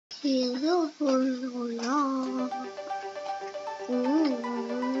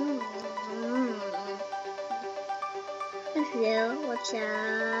我想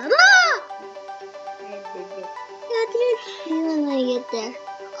啊！when I get there.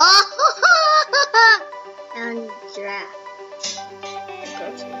 Oh, and giraffe.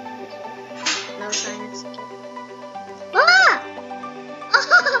 No science. Ah!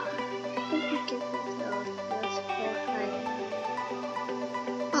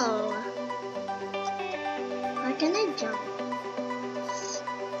 Oh, how can I jump?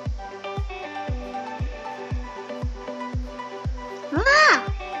 Ah!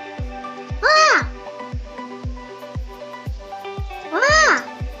 Ah! Ah!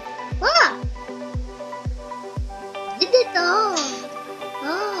 Ah! Did it all?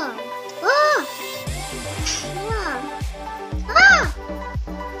 Oh! Oh! Ah! Ah!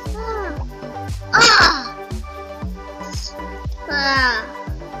 Ah! Ah! Ah!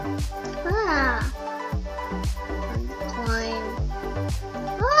 Ah! Climb.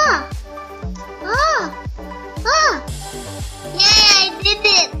 Ah! Ah! Ah! Yay! I did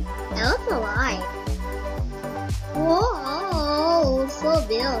it! That was alive. Whoa! So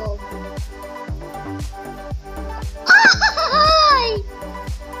big. Ah!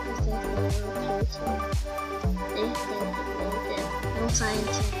 No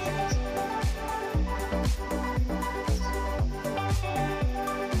science.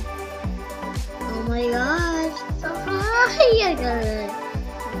 Oh my gosh! So high! I got it.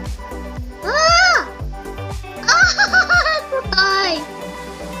 Ah! Ah! So high!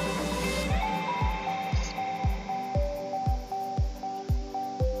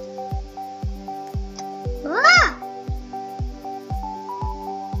 Ah!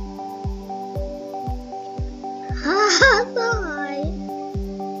 Ah! So high!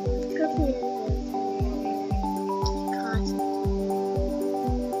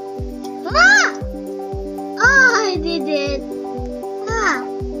 Ah! Oh, I did it! Ah!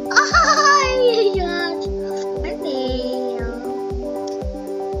 Oh my gosh! I failed.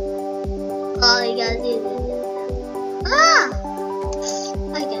 Oh my gosh, I did it. Ah!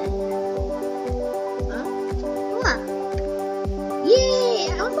 I got it. Huh? Ah! Yay!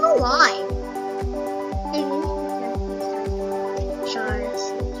 I was alive!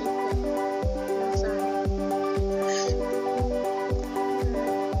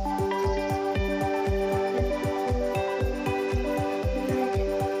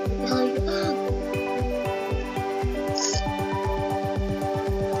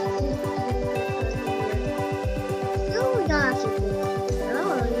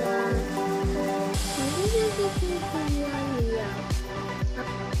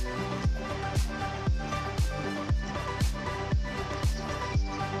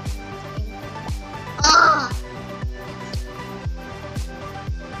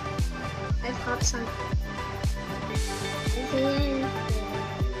 I caught some. Die!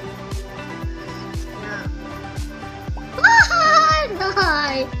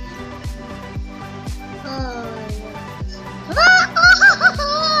 Oh, yes.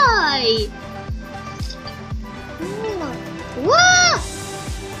 What?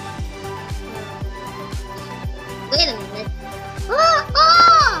 Wait a minute. Ah!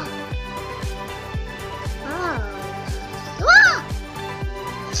 Ah! Oh.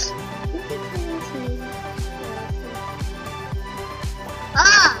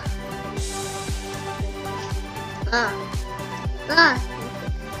 Ah! Ah! Ah! Ah!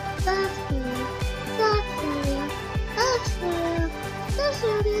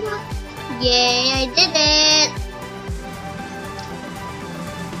 Yay, I did it!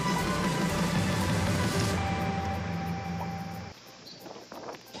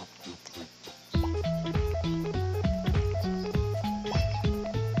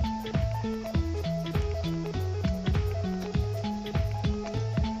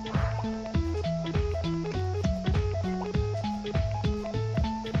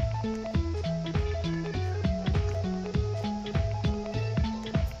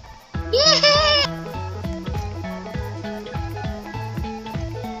 Yay!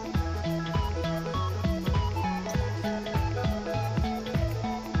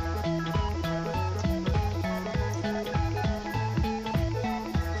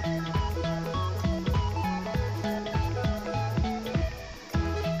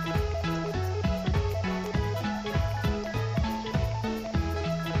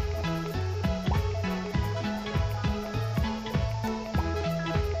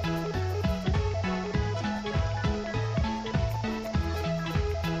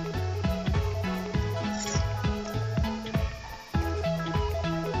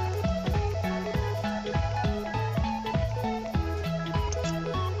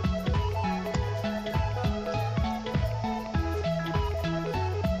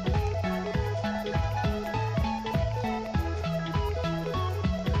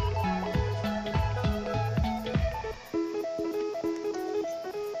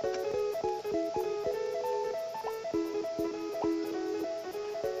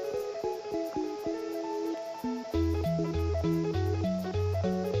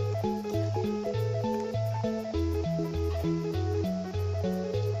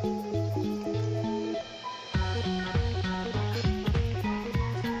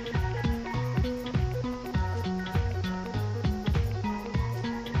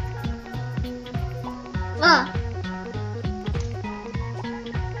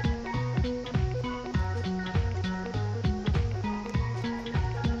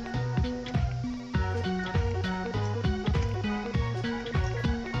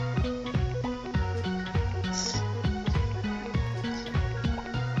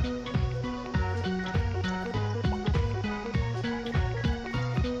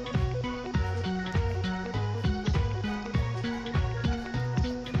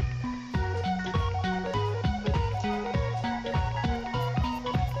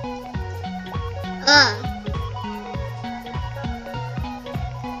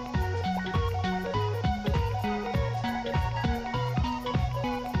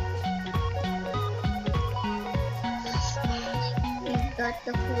 Got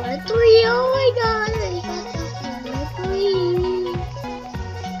the 4-3. Oh my god, I got the 4-3.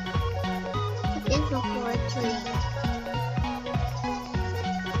 It's the 4-3.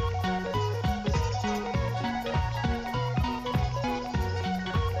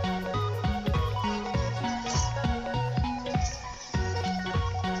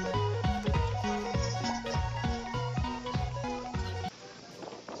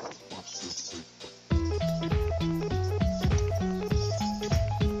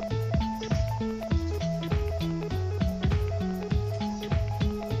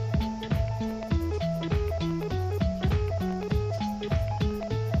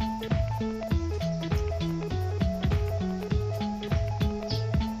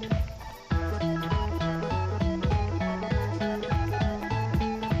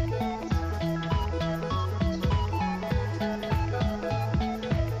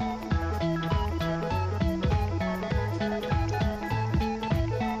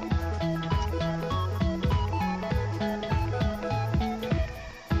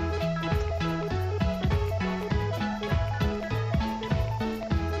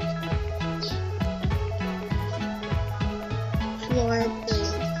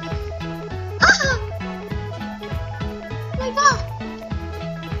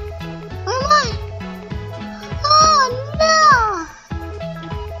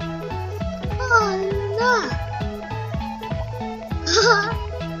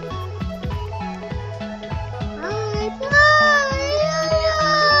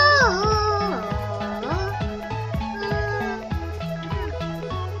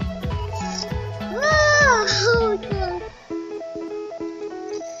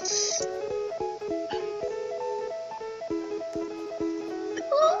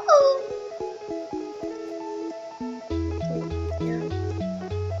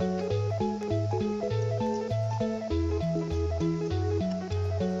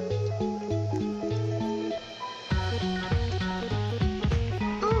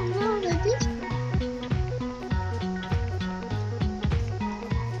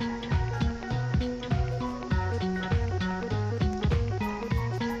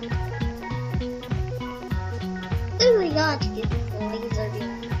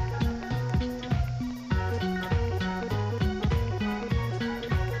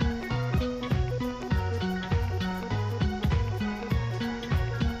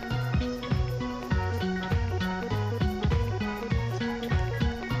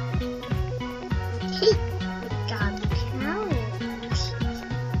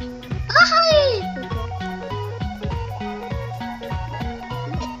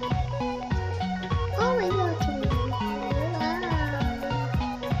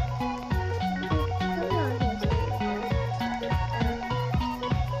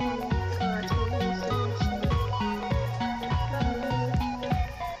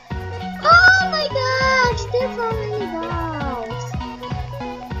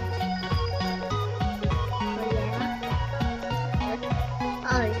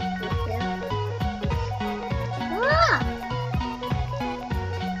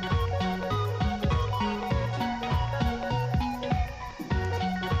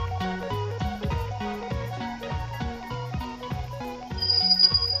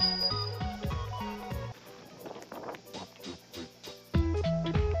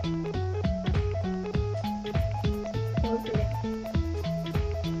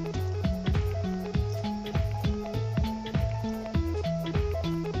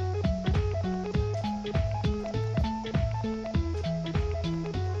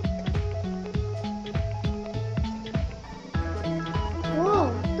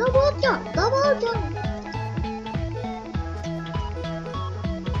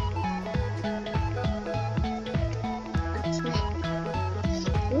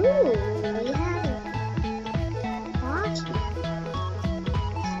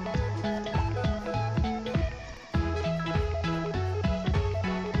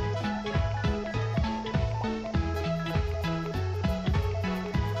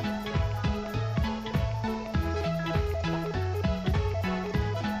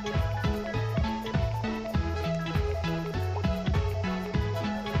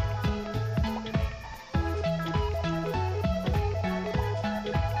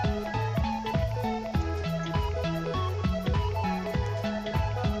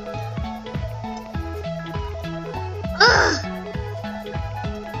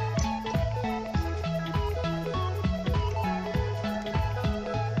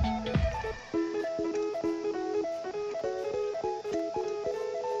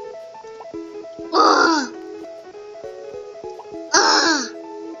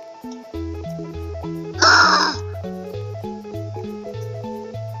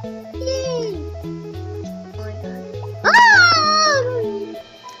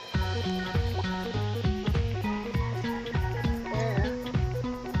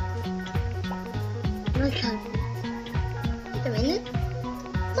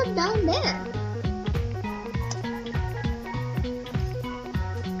 went down there?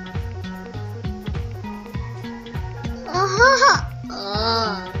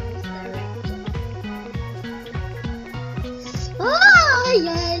 Oh,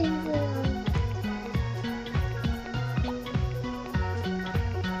 yeah.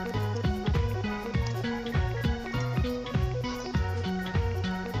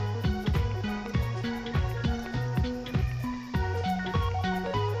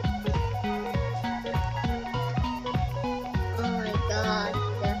 Oh my god,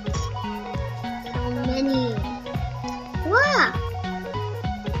 that's so many. Wow.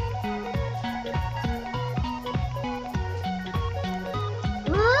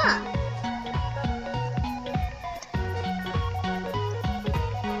 Wow.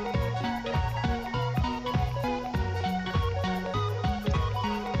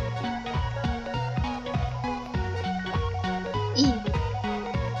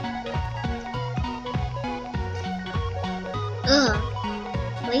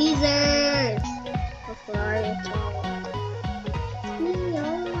 Lasers.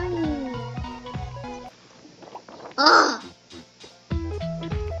 Oh.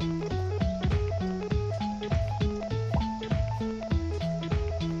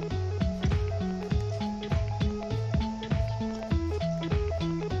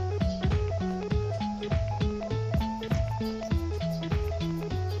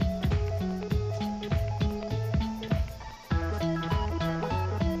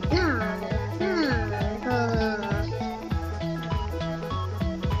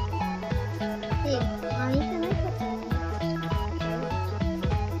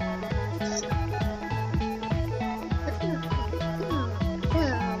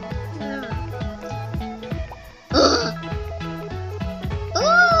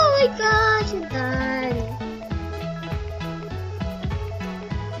 Oh my gosh, it's done.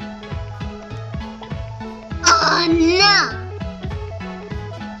 Oh no!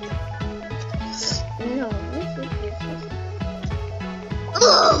 No, this is useless.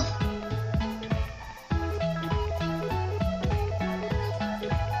 Oh!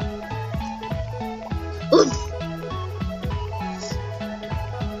 Oof!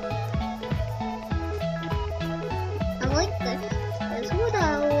 I like this. That's what I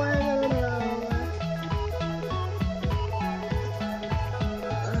want to know.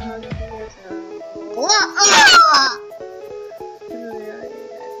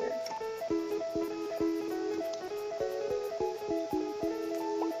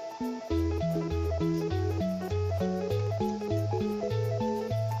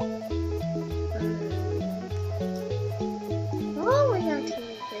 Oh, we got to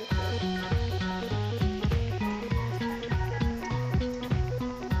make this.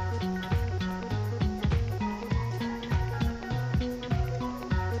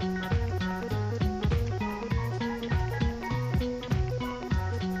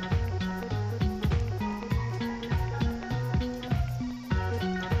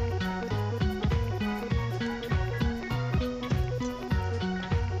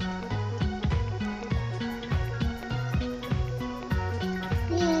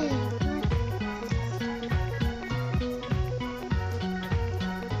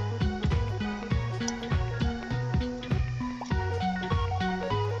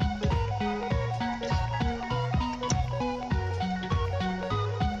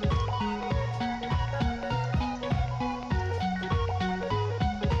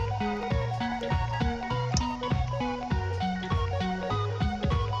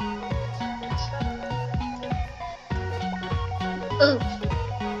 Oh.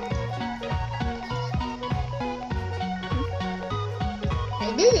 I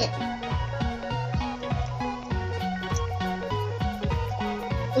did it.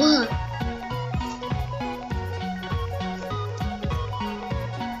 Whoa.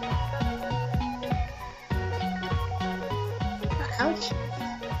 Ouch.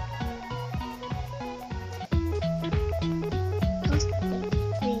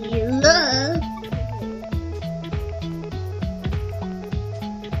 Look.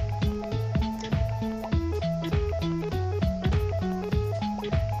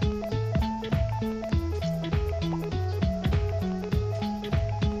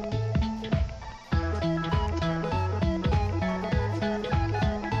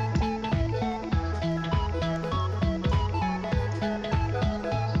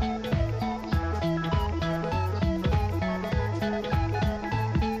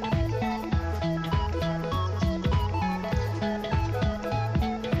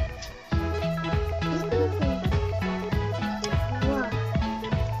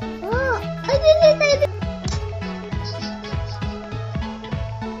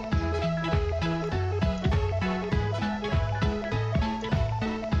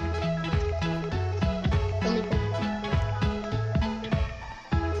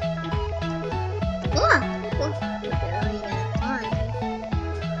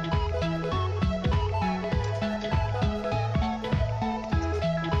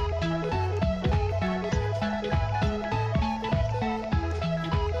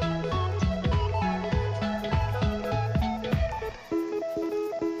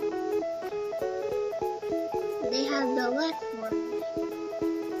 the left one.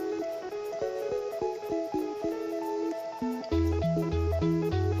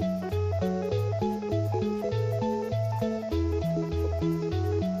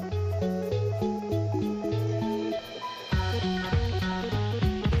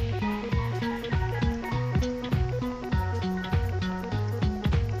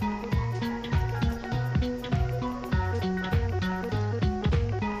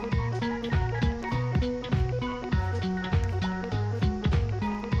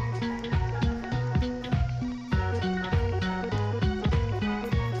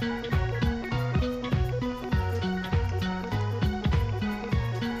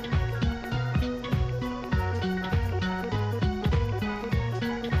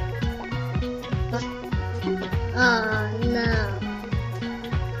 Oh no.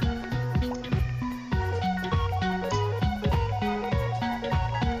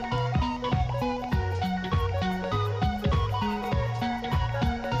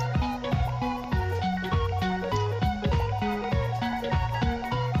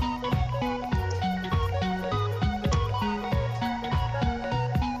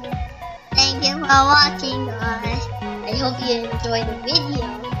 Thank you for watching, guys. I hope you enjoyed the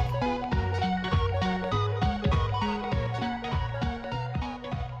video.